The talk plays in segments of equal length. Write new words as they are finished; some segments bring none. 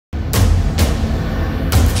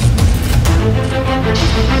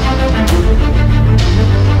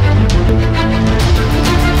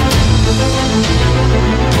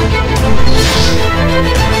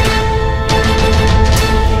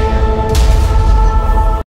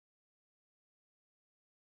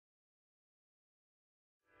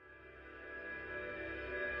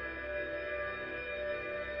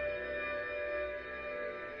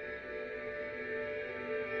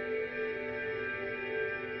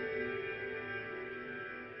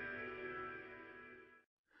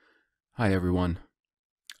Hi everyone.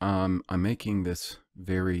 I'm making this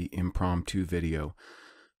very impromptu video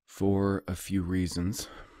for a few reasons.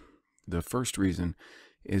 The first reason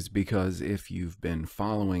is because if you've been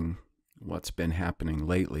following what's been happening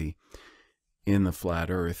lately in the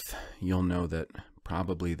flat earth, you'll know that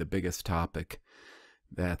probably the biggest topic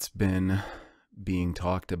that's been being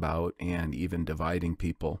talked about and even dividing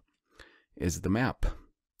people is the map,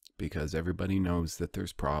 because everybody knows that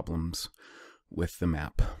there's problems with the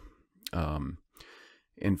map.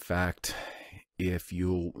 In fact, if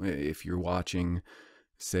you're watching,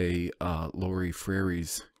 say, Lori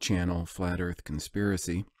Frere's channel, Flat Earth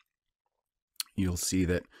Conspiracy, you'll see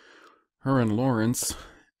that her and Lawrence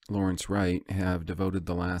Wright, have devoted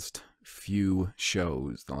the last few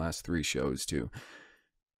shows, the last 3 shows, to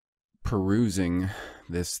perusing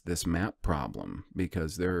this map problem,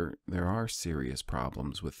 because there are serious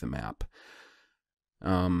problems with the map.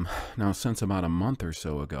 Now, since about a month or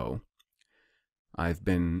so ago, I've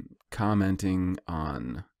been commenting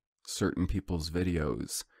on certain people's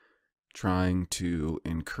videos, trying to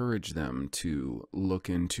encourage them to look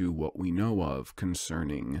into what we know of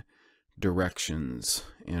concerning directions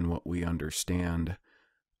and what we understand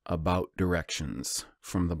about directions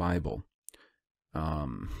from the Bible.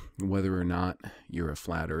 Whether or not you're a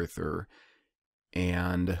flat earther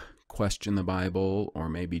and question the Bible, or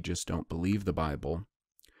maybe just don't believe the Bible,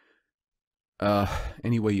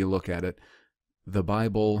 any way you look at it, the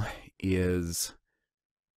Bible is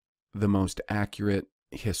the most accurate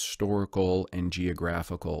historical and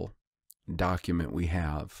geographical document we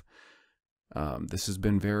have. This has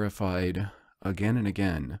been verified again and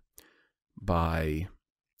again by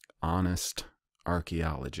honest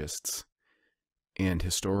archaeologists and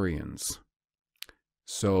historians.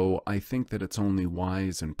 So I think that it's only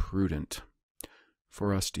wise and prudent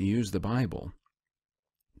for us to use the Bible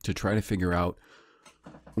to try to figure out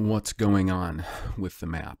what's going on with the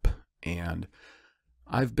map. And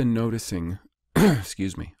I've been noticing,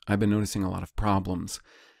 excuse me, I've been noticing a lot of problems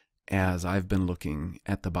as I've been looking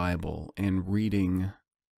at the Bible and reading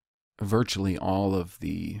virtually all of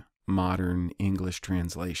the modern English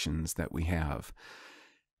translations that we have.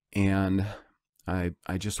 And I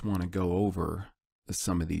just want to go over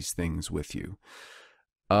some of these things with you.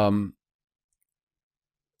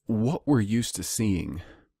 What we're used to seeing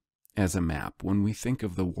as a map, when we think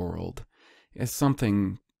of the world, is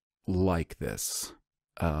something like this.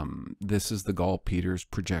 This is the Gall Peters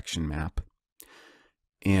projection map,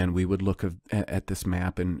 and we would look at this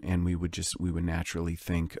map and we would naturally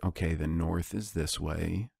think, okay, the north is this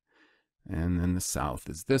way, and then the south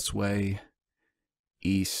is this way,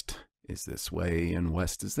 east is this way, and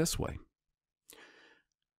west is this way.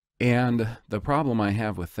 And the problem I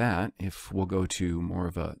have with that, if we'll go to more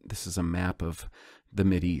of this is a map of the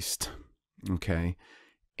Mideast, okay?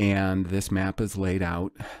 And this map is laid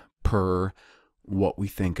out per what we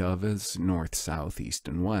think of as north, south, east,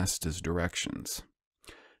 and west as directions.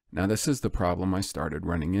 Now, this is the problem I started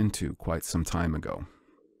running into quite some time ago.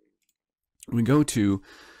 We go to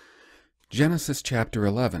Genesis chapter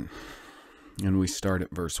 11, and we start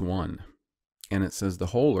at verse 1. And it says, "The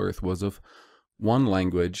whole earth was of one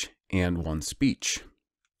language and one speech.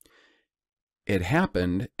 It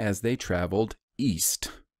happened as they traveled east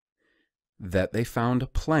that they found a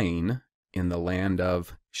plain in the land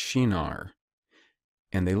of Shinar,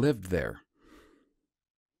 and they lived there."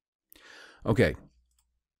 Okay,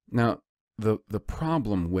 now the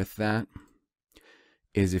problem with that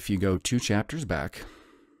is, if you go 2 chapters back,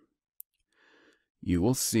 you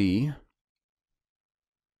will see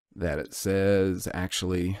that it says,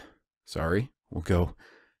 actually, sorry, we'll go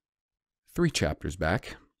 3 chapters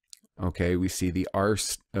back. Okay, we see the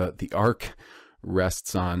ark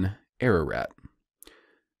rests on Ararat.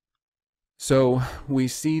 So we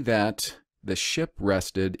see that the ship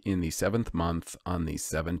rested in the 7th month on the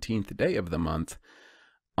 17th day of the month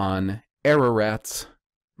on Ararat's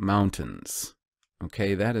mountains.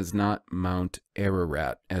 Okay, that is not Mount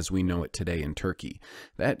Ararat as we know it today in Turkey.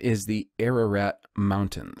 That is the Ararat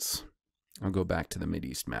Mountains. I'll go back to the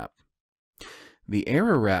Mideast map. The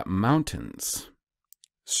Ararat Mountains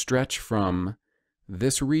stretch from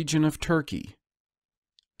this region of Turkey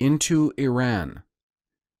into Iran.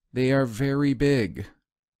 They are very big,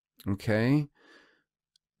 okay?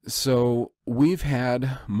 So we've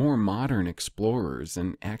had more modern explorers,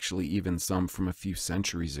 and actually even some from a few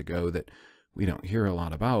centuries ago that we don't hear a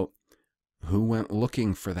lot about, who went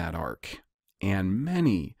looking for that ark. And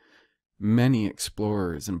many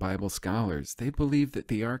explorers and Bible scholars, they believe that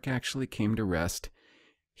the ark actually came to rest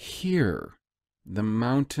here, the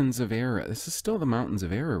mountains of Ararat. This is still the mountains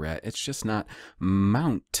of Ararat. It's just not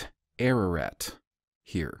Mount Ararat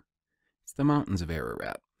here. It's the mountains of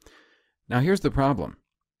Ararat. Now here's the problem.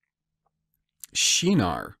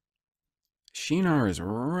 Shinar is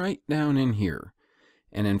right down in here.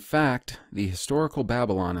 And in fact, the historical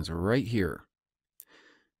Babylon is right here.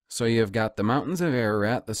 So you've got the mountains of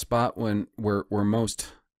Ararat, the spot where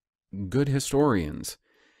most good historians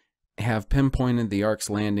have pinpointed the ark's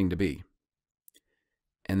landing to be.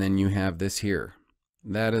 And then you have this here.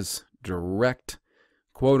 That is direct,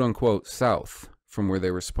 quote-unquote, south from where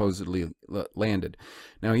they were supposedly landed.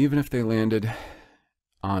 Now, even if they landed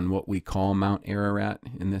on what we call Mount Ararat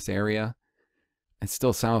in this area, it's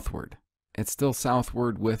still southward. It's still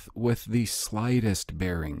southward with the slightest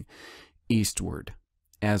bearing eastward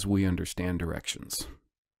as we understand directions.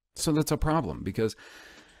 So that's a problem because,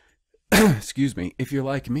 excuse me, if you're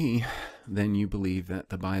like me, then you believe that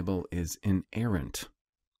the Bible is inerrant.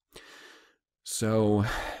 So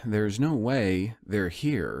there's no way they're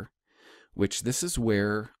here, which this is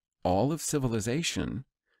where all of civilization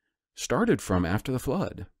started from after the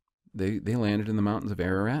flood. They landed in the mountains of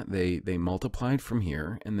Ararat, they multiplied from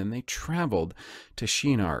here, and then they traveled to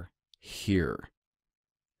Shinar here.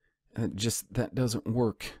 That doesn't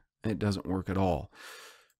work. It doesn't work at all.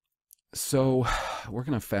 So we're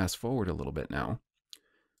going to fast forward a little bit now,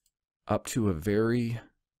 up to a very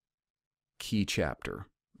key chapter,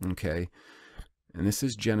 okay? And this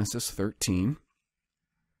is Genesis 13.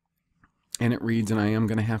 And it reads, and I am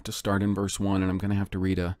going to have to start in verse 1, and I'm going to have to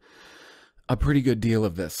read a pretty good deal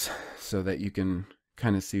of this so that you can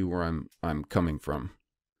kind of see where I'm coming from.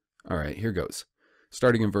 All right, here goes.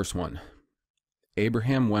 Starting in verse 1.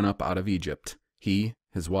 Abraham went up out of Egypt, he,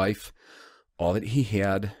 his wife, all that he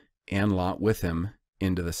had, and Lot with him,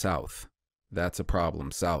 into the south. That's a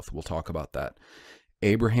problem, south. We'll talk about that.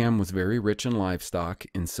 Abraham was very rich in livestock,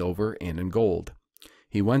 in silver, and in gold.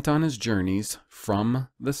 He went on his journeys from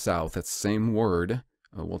the south, that's the same word,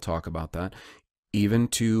 we'll talk about that, even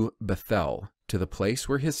to Bethel, to the place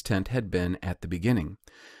where his tent had been at the beginning,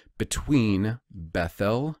 between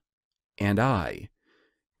Bethel and Ai,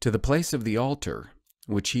 to the place of the altar,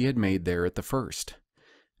 which he had made there at the first.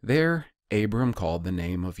 There Abram called the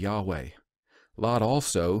name of Yahweh. Lot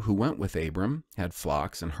also, who went with Abram, had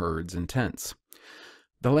flocks and herds and tents.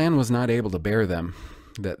 The land was not able to bear them,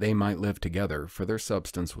 that they might live together, for their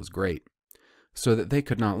substance was great, so that they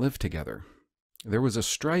could not live together. There was a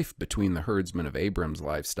strife between the herdsmen of Abram's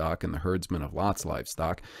livestock and the herdsmen of Lot's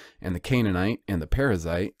livestock, and the Canaanite and the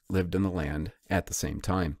Perizzite lived in the land at the same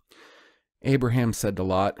time. Abraham said to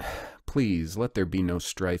Lot, "Please, let there be no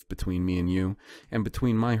strife between me and you, and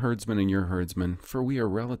between my herdsmen and your herdsmen, for we are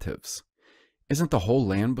relatives. Isn't the whole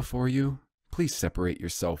land before you? Please separate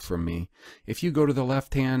yourself from me. If you go to the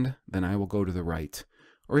left hand, then I will go to the right.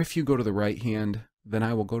 Or if you go to the right hand, then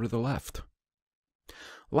I will go to the left."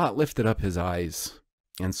 Lot lifted up his eyes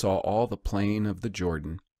and saw all the plain of the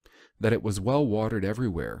Jordan, that it was well watered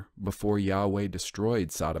everywhere before Yahweh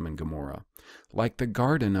destroyed Sodom and Gomorrah, like the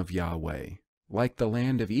garden of Yahweh, like the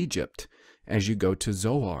land of Egypt, as you go to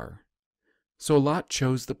Zoar. So Lot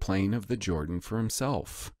chose the plain of the Jordan for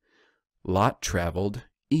himself. Lot traveled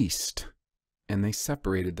east, and they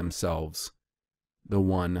separated themselves, the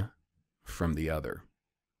one from the other.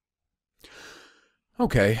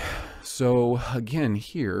 Okay, so again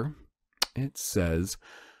here it says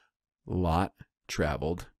Lot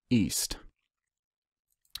traveled east.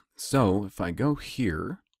 So if I go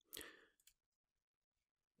here,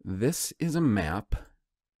 this is a map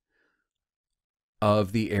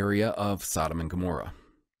of the area of Sodom and Gomorrah.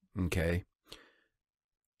 Okay,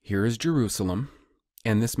 here is Jerusalem,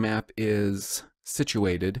 and this map is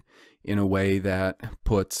situated in a way that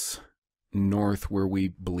puts north where we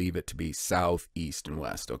believe it to be, south, east, and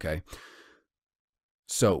west, okay?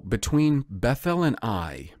 So between Bethel and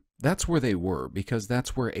Ai, that's where they were, because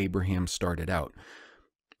that's where Abraham started out.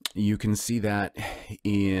 You can see that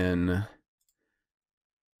in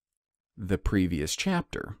the previous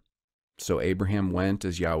chapter. So Abraham went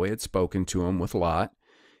as Yahweh had spoken to him with Lot.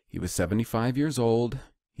 He was 75 years old.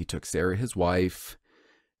 He took Sarah his wife,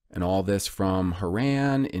 and all this from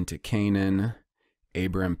Haran into Canaan.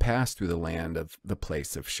 Abram passed through the land of the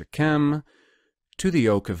place of Shechem To the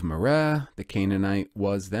oak of Moreh, the Canaanite,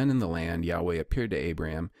 was then in the land. Yahweh appeared to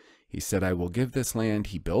Abraham. He said, I will give this land.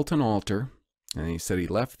 He built an altar, and he said he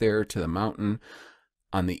left there to the mountain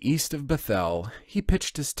on the east of Bethel. He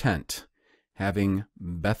pitched his tent, having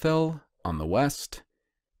Bethel on the west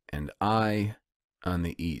and Ai on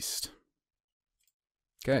the east.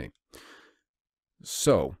 Okay.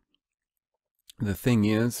 So, the thing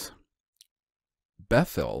is,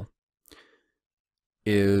 Bethel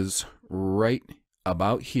is right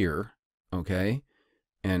about here, okay?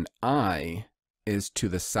 And Ai is to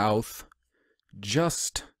the south,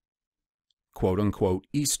 just quote-unquote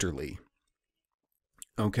easterly.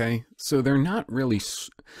 Okay? So they're not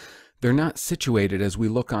situated as we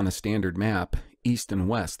look on a standard map, east and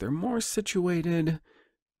west. They're more situated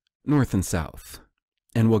north and south.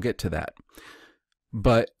 And we'll get to that.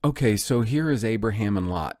 But, okay, so here is Abraham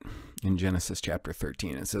and Lot in Genesis chapter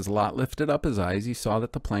 13. It says, Lot lifted up his eyes. He saw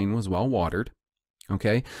that the plain was well watered.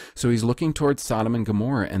 Okay, so he's looking towards Sodom and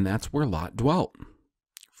Gomorrah, and that's where Lot dwelt.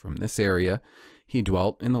 From this area, he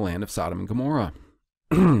dwelt in the land of Sodom and Gomorrah,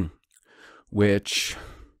 which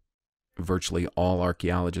virtually all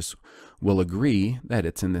archaeologists will agree that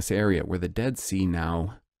it's in this area where the Dead Sea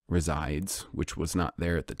now resides, which was not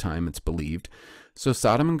there at the time, it's believed. So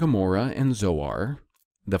Sodom and Gomorrah and Zoar,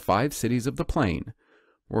 the 5 cities of the plain,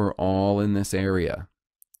 were all in this area.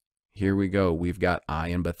 Here we go. We've got Ai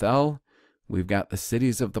and Bethel. We've got the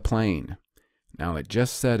cities of the plain. Now it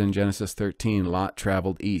just said in Genesis 13, Lot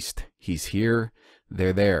traveled east. He's here,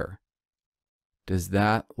 they're there. Does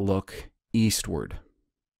that look eastward?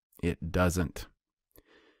 It doesn't.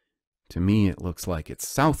 To me, it looks like it's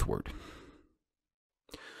southward.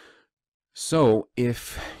 So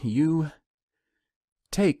if you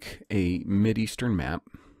take a Mideastern map,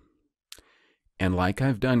 and like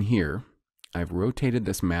I've done here, I've rotated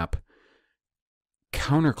this map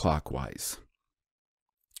counterclockwise,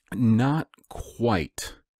 not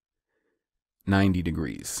quite 90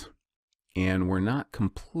 degrees, and we're not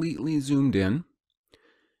completely zoomed in.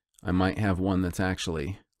 I might have one that's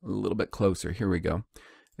actually a little bit closer. Here we go.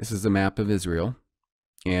 This is a map of Israel,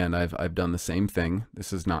 and I've done the same thing.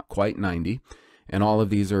 This is not quite 90, and all of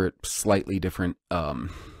these are at slightly different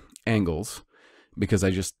angles because I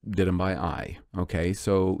just did them by eye. Okay,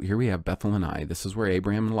 so here we have Bethel and Ai. This is where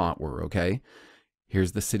Abraham and Lot were. Okay,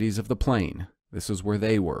 here's the cities of the plain. This is where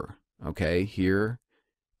they were. Okay, here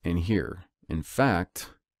and here. In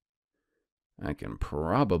fact, I can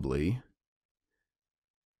probably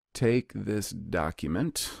take this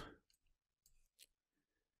document,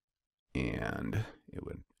 and it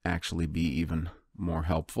would actually be even more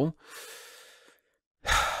helpful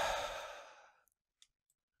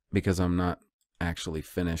because I'm not actually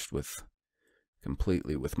finished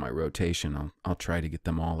completely with my rotation. I'll try to get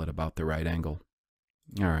them all at about the right angle.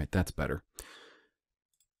 All right, that's better.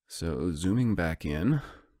 So zooming back in.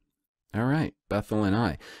 All right, Bethel and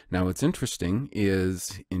Ai. Now what's interesting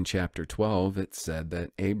is in chapter 12, it said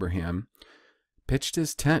that Abraham pitched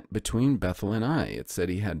his tent between Bethel and Ai. It said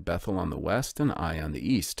he had Bethel on the west and Ai on the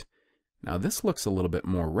east. Now this looks a little bit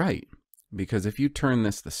more right, because if you turn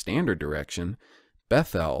this the standard direction,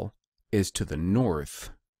 Bethel is to the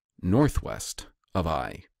northwest of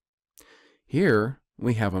Ai. Here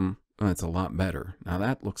we have them, well, it's a lot better. Now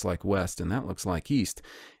that looks like west and that looks like east.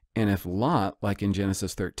 And if Lot, like in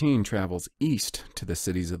Genesis 13, travels east to the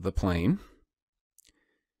cities of the plain,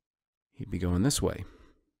 he'd be going this way.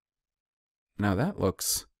 Now that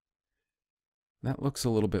looks a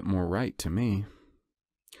little bit more right to me.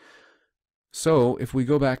 So if we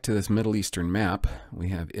go back to this Middle Eastern map, we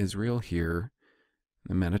have Israel here,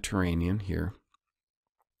 the Mediterranean here.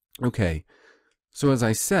 Okay, so as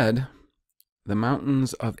I said, the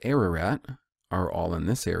mountains of Ararat are all in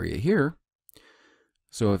this area here.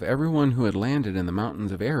 So if everyone who had landed in the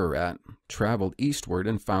mountains of Ararat traveled eastward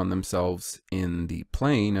and found themselves in the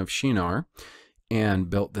plain of Shinar and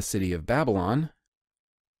built the city of Babylon,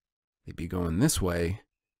 they'd be going this way.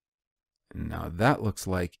 And now that looks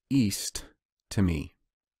like east to me.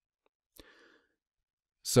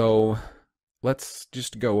 So let's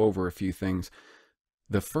just go over a few things.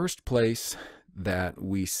 The first place that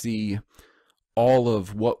we see all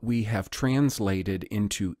of what we have translated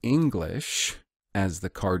into English as the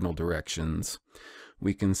cardinal directions,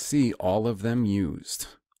 we can see all of them used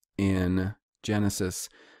in Genesis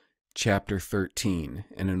chapter 13,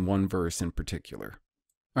 and in one verse in particular.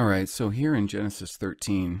 All right, so here in Genesis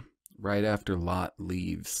 13, right after Lot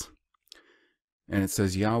leaves, and it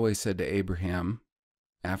says, Yahweh said to Abraham,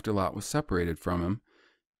 after Lot was separated from him,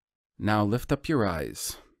 now lift up your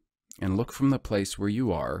eyes and look from the place where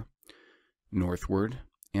you are, northward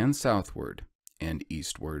and southward and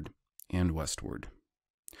eastward and westward.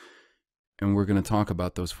 And we're going to talk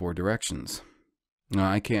about those 4 directions. Now,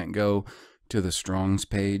 I can't go to the Strong's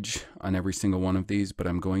page on every single one of these, but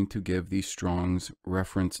I'm going to give the Strong's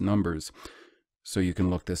reference numbers so you can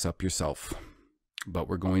look this up yourself. But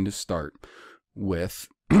we're going to start with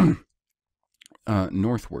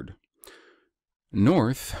northward.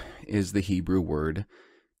 North is the Hebrew word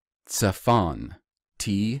tsaphon,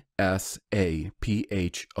 T-S-A-P-H-O-N.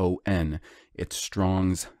 It's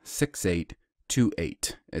Strong's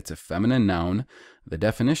 6828. It's a feminine noun. The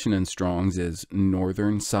definition in Strong's is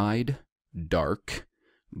northern side, dark,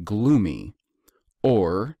 gloomy,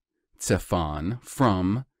 or tsaphon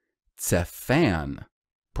from tsaphan,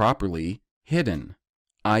 properly hidden,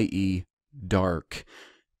 i.e. dark,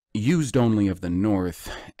 used only of the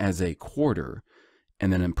north as a quarter,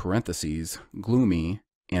 and then in parentheses, gloomy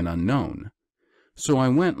and unknown. So I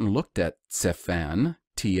went and looked at tsaphan,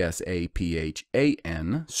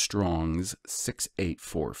 T-S-A-P-H-A-N, Strong's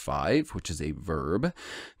 6845, which is a verb.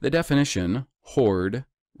 The definition, hoard,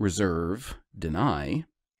 reserve, deny,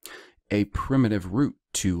 a primitive root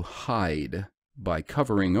to hide by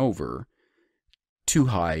covering over, to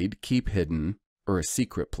hide, keep hidden, or a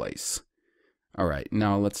secret place. All right,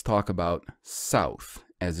 now let's talk about south,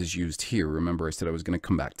 as is used here. Remember, I said I was going to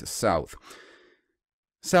come back to south.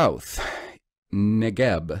 South,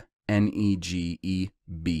 Negeb,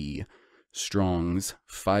 N-E-G-E-B, Strong's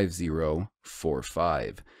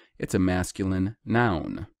 5045. It's a masculine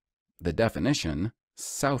noun. The definition,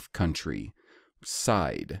 south country,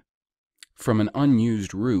 side. From an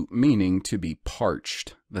unused root meaning to be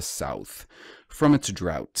parched, the south. From its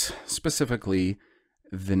drought, specifically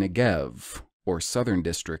the Negev, or southern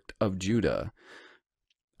district of Judah.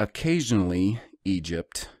 Occasionally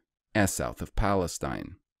Egypt, as south of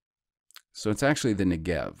Palestine. So it's actually the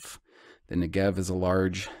Negev. The Negev is a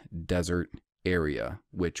large desert area,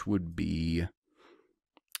 which would be,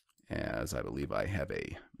 as I believe I have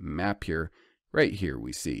a map here, right here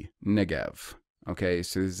we see Negev. Okay,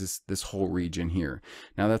 so there's this whole region here.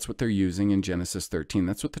 Now that's what they're using in Genesis 13.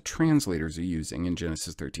 That's what the translators are using in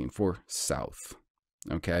Genesis 13 for south.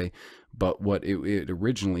 Okay, but what it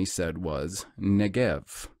originally said was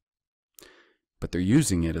Negev. But they're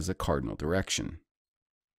using it as a cardinal direction.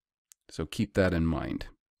 So keep that in mind.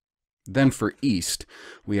 Then for east,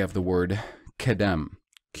 we have the word Kedem,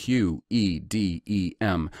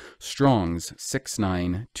 Q-E-D-E-M, Strong's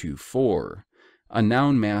 6924, a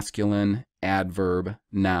noun masculine, adverb,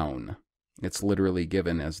 noun. It's literally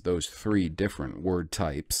given as those 3 different word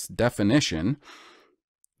types. Definition,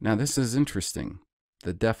 now this is interesting.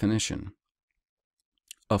 The definition,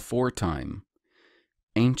 aforetime,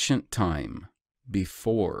 ancient time,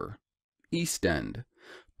 before, east end,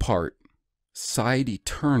 part, side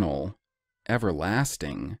eternal,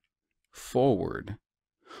 everlasting, forward,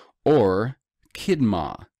 or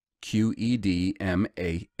kidma, Q-E-D-M-A-H,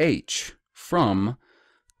 from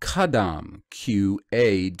Kadam,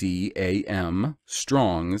 Q-A-D-A-M,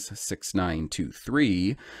 Strong's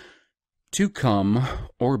 6923, to come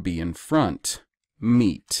or be in front,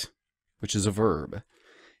 meet, which is a verb.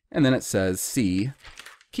 And then it says, see,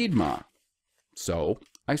 Kidma. So,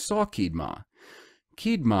 I saw Kidma.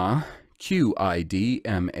 Kidma,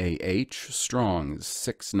 Q-I-D-M-A-H, Strong's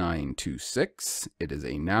 6926. It is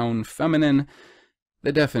a noun feminine.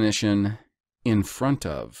 The definition, in front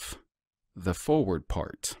of, the forward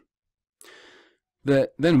part.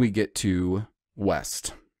 Then we get to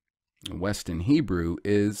west. West in Hebrew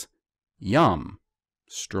is Yam,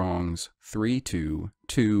 Strong's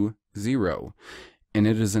 3220, and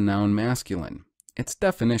it is a noun masculine. Its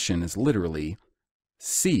definition is literally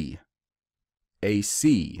sea, a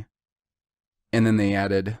sea. And then they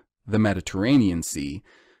added the Mediterranean Sea,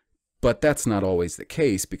 but that's not always the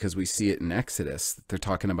case because we see it in Exodus. They're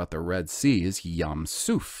talking about the Red Sea is Yam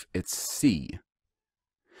Suf, it's sea.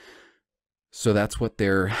 So that's what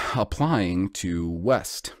they're applying to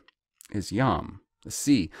west, is Yam, the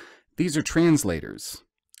sea. These are translators.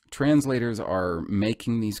 Translators are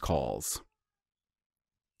making these calls.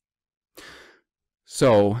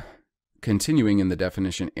 So, continuing in the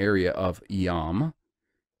definition area of Yam,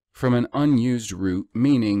 from an unused root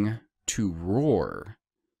meaning to roar,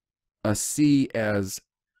 a sea as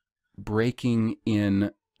breaking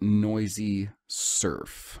in noisy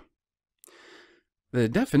surf. The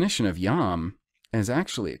definition of Yam is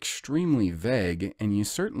actually extremely vague, and you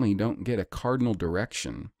certainly don't get a cardinal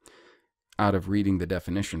direction out of reading the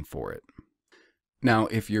definition for it. Now,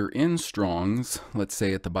 if you're in Strong's, let's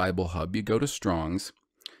say at the Bible Hub, you go to Strong's,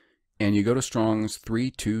 and you go to Strong's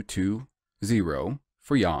 3220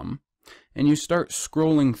 for Yam, and you start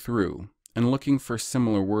scrolling through and looking for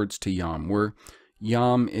similar words to Yam, where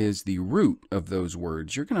Yam is the root of those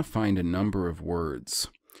words. You're going to find a number of words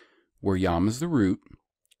where yam is the root,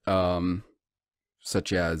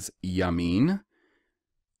 such as yamin,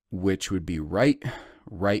 which would be right,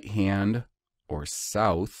 right hand, or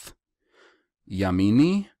south.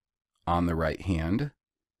 Yamini, on the right hand.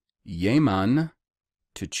 Yeman,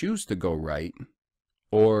 to choose to go right.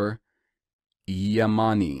 Or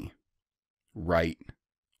yamani, right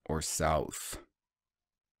or south.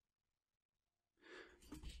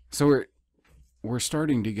 So we're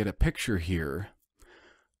starting to get a picture here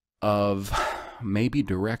of maybe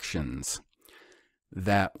directions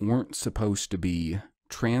that weren't supposed to be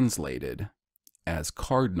translated as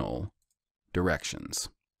cardinal directions.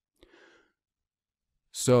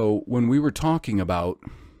 So when we were talking about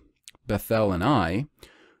Bethel and Ai,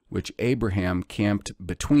 which Abraham camped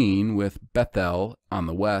between with Bethel on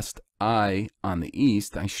the west, Ai on the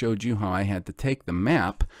east, I showed you how I had to take the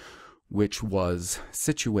map, which was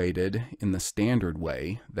situated in the standard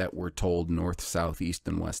way that we're told north, south, east,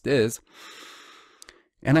 and west is,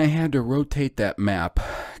 and I had to rotate that map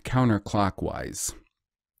counterclockwise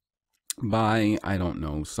by, I don't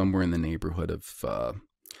know, somewhere in the neighborhood of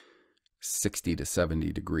 60 to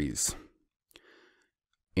 70 degrees.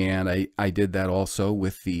 And I did that also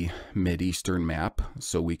with the Mideastern map,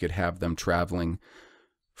 so we could have them traveling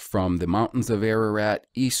from the mountains of Ararat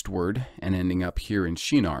eastward and ending up here in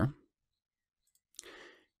Shinar.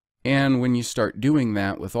 And when you start doing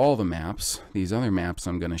that with all the maps, these other maps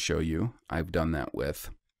I'm going to show you, I've done that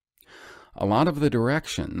with, a lot of the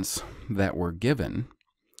directions that were given,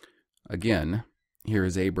 again, here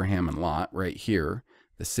is Abraham and Lot right here,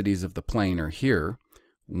 the cities of the plain are here.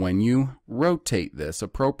 When you rotate this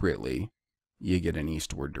appropriately, you get an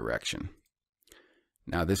eastward direction.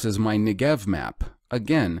 Now this is my Negev map.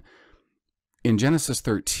 Again, in Genesis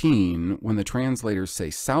 13, when the translators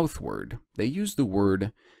say southward, they use the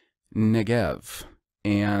word Negev,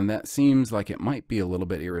 and that seems like it might be a little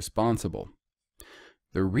bit irresponsible.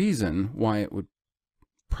 The reason why it would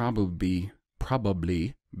probably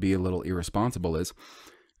be a little irresponsible is,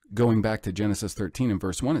 going back to Genesis 13 and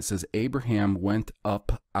verse 1, it says, Abraham went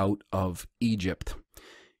up out of Egypt.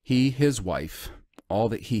 He, his wife, all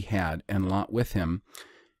that he had, and Lot with him,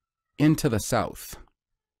 into the south.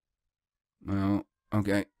 Well,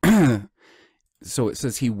 okay. So it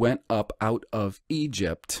says he went up out of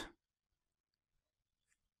Egypt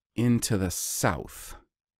into the south.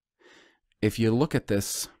 If you look at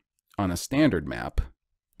this on a standard map,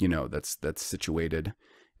 you know, that's situated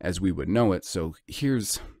as we would know it. So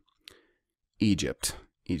here's Egypt.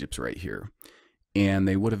 Egypt's right here. And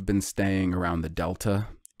they would have been staying around the Delta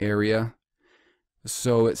area.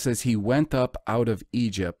 So it says he went up out of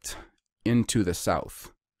Egypt into the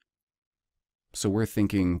south. So we're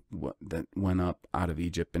thinking that went up out of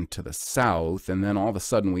Egypt into the south, and then all of a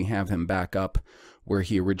sudden we have him back up where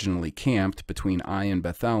he originally camped between Ai and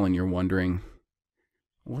Bethel, and you're wondering,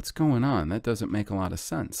 what's going on? That doesn't make a lot of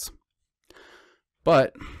sense.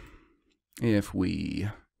 But if we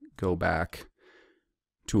go back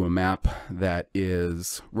to a map that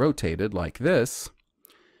is rotated like this,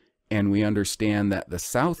 and we understand that the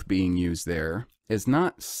south being used there is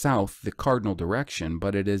not south, the cardinal direction,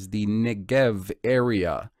 but it is the Negev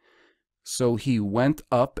area. So he went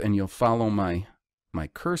up, and you'll follow my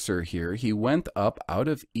cursor here, he went up out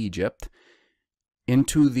of Egypt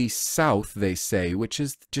into the south, they say, which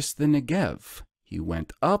is just the Negev. He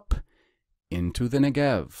went up into the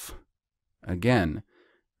Negev. Again,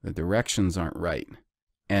 the directions aren't right.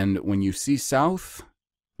 And when you see south,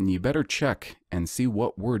 you better check and see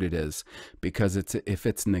what word it is, because if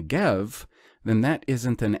it's Negev, then that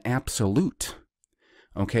isn't an absolute.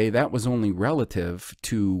 Okay, that was only relative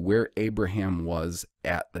to where Abraham was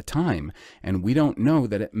at the time. And we don't know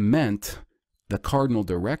that it meant the cardinal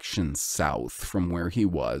direction south from where he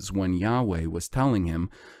was when Yahweh was telling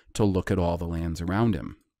him to look at all the lands around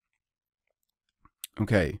him.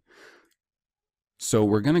 Okay, so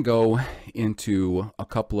we're going to go into a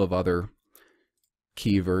couple of other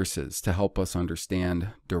key verses to help us understand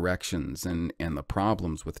directions and the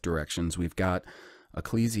problems with directions. We've got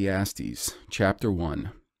Ecclesiastes chapter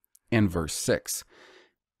 1 and verse 6.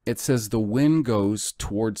 It says, the wind goes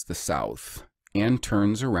towards the south and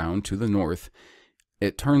turns around to the north.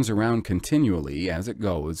 It turns around continually as it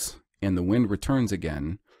goes, and the wind returns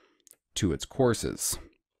again to its courses.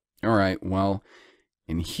 All right, well,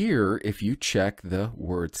 in here, if you check the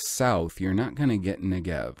word south, you're not going to get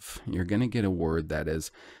Negev. You're going to get a word that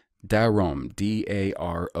is Darom,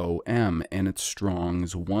 D-A-R-O-M, and it's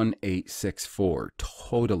Strong's 1864.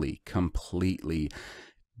 Totally, completely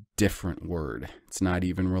different word. It's not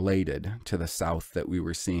even related to the south that we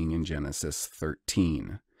were seeing in Genesis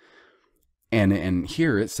 13. And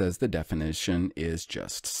here it says the definition is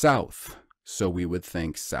just south. So we would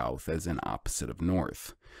think south as an opposite of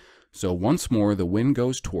north. So once more, the wind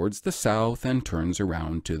goes towards the south and turns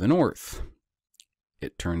around to the north.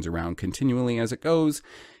 It turns around continually as it goes,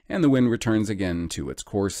 and the wind returns again to its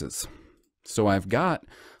courses. So I've got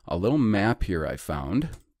a little map here I found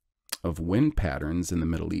of wind patterns in the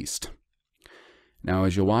Middle East. Now,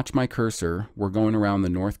 as you watch my cursor, we're going around the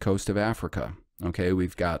north coast of Africa. Okay,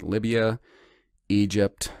 we've got Libya,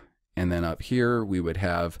 Egypt, and then up here we would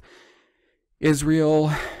have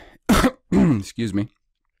Israel, excuse me,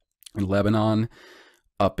 and Lebanon,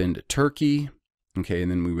 up into Turkey. Okay, and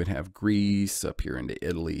then we would have Greece up here into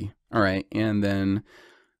Italy. All right, and then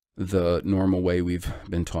the normal way we've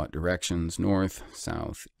been taught directions: north,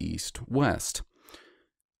 south, east, west.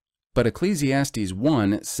 But Ecclesiastes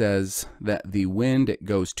 1 says that the wind, it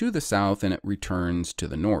goes to the south and it returns to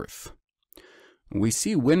the north. We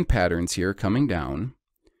see wind patterns here coming down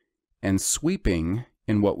and sweeping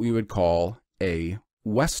in what we would call a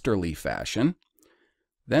westerly fashion,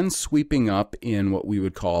 then sweeping up in what we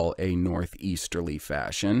would call a northeasterly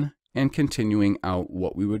fashion, and continuing out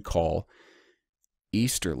what we would call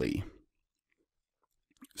easterly.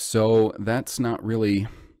 So that's not really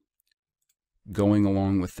going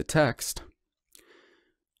along with the text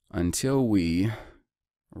until we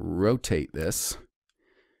rotate this.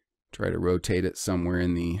 Try to rotate it somewhere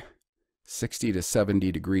in the 60 to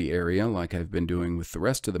 70 degree area like I've been doing with the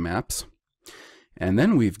rest of the maps. And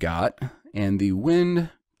then we've got, and the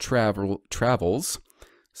wind travels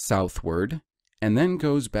southward and then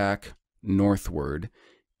goes back northward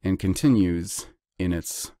and continues in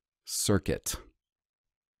its circuit.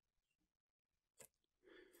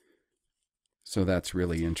 So that's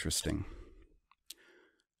really interesting.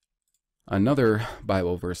 Another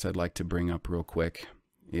Bible verse I'd like to bring up real quick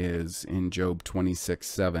is in Job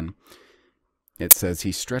 26:7. It says,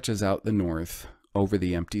 "He stretches out the north over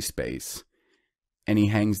the empty space, and he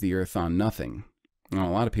hangs the earth on nothing." Now,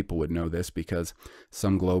 a lot of people would know this because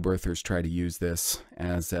some globe earthers try to use this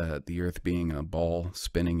as the earth being a ball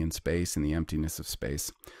spinning in space and the emptiness of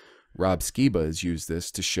space. Rob Skiba has used this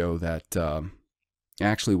to show that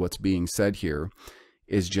actually what's being said here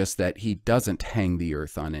is just that he doesn't hang the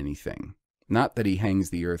earth on anything. Not that he hangs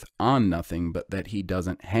the earth on nothing, but that he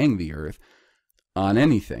doesn't hang the earth on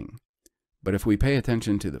anything. But if we pay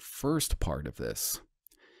attention to the first part of this,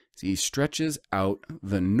 he stretches out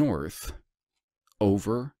the north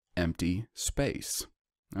over empty space.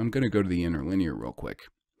 I'm going to go to the interlinear real quick.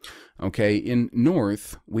 Okay, in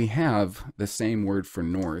north, we have the same word for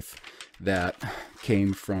north that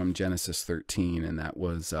came from Genesis 13, and that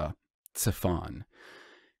was Tsephon,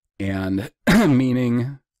 and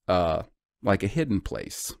meaning like a hidden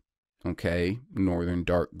place, okay, northern,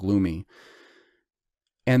 dark, gloomy.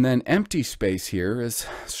 And then empty space here is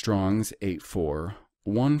Strong's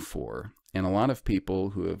 8414. And a lot of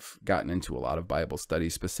people who have gotten into a lot of Bible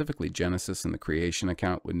studies, specifically Genesis and the creation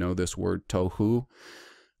account, would know this word tohu.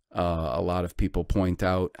 A lot of people point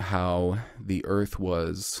out how the earth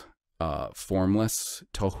was formless,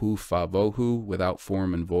 tohu favohu, without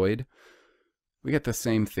form and void. We get the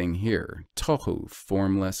same thing here. Tohu,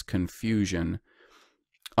 formless, confusion,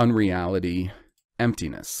 unreality,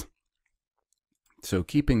 emptiness. So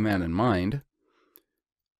keeping that in mind,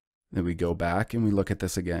 then we go back and we look at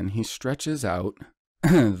this again. He stretches out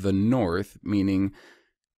the north, meaning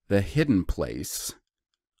the hidden place,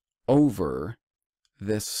 over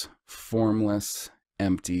this formless,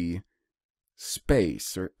 empty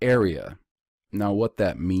space or area. Now, what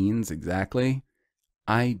that means exactly,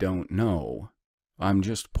 I don't know. I'm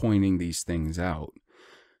just pointing these things out.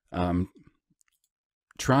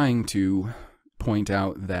 Trying to point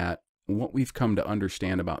out that what we've come to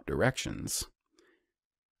understand about directions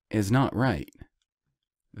is not right.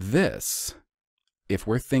 This, if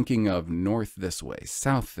we're thinking of north this way,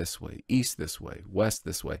 south this way, east this way, west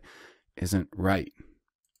this way, isn't right.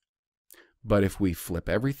 But if we flip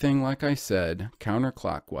everything, like I said,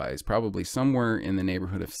 counterclockwise, probably somewhere in the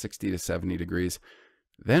neighborhood of 60 to 70 degrees,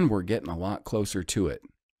 then we're getting a lot closer to it.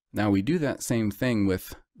 Now, we do that same thing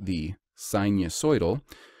with the sinusoidal,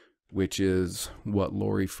 which is what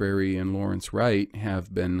Lori Frary and Lawrence Wright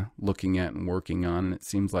have been looking at and working on. And it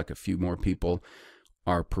seems like a few more people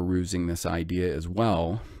are perusing this idea as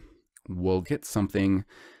well. We'll get something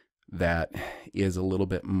that is a little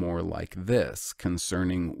bit more like this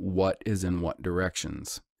concerning what is in what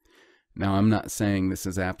directions. Now, I'm not saying this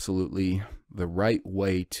is absolutely the right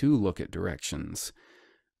way to look at directions,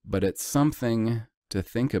 but it's something to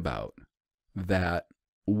think about, that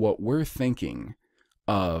what we're thinking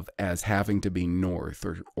of as having to be north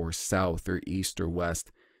or south or east or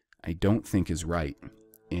west, I don't think is right.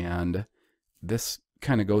 And this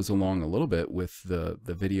kind of goes along a little bit with the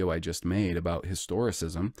video I just made about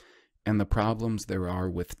historicism and the problems there are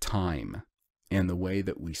with time and the way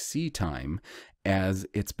that we see time as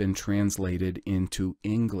it's been translated into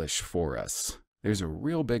English for us. There's a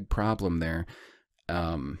real big problem there.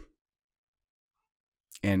 And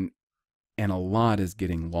a lot is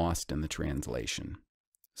getting lost in the translation.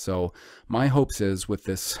 So my hopes is with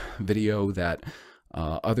this video that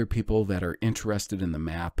other people that are interested in the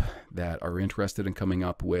map, that are interested in coming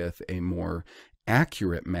up with a more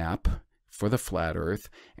accurate map for the flat Earth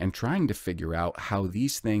and trying to figure out how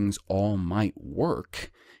these things all might work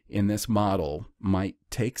in this model, might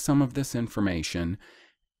take some of this information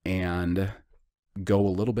and go a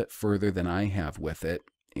little bit further than I have with it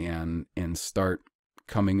and start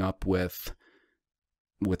coming up with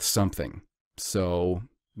something. So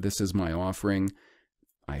this is my offering.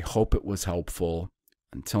 I hope it was helpful.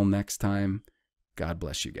 Until next time, God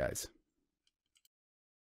bless you guys.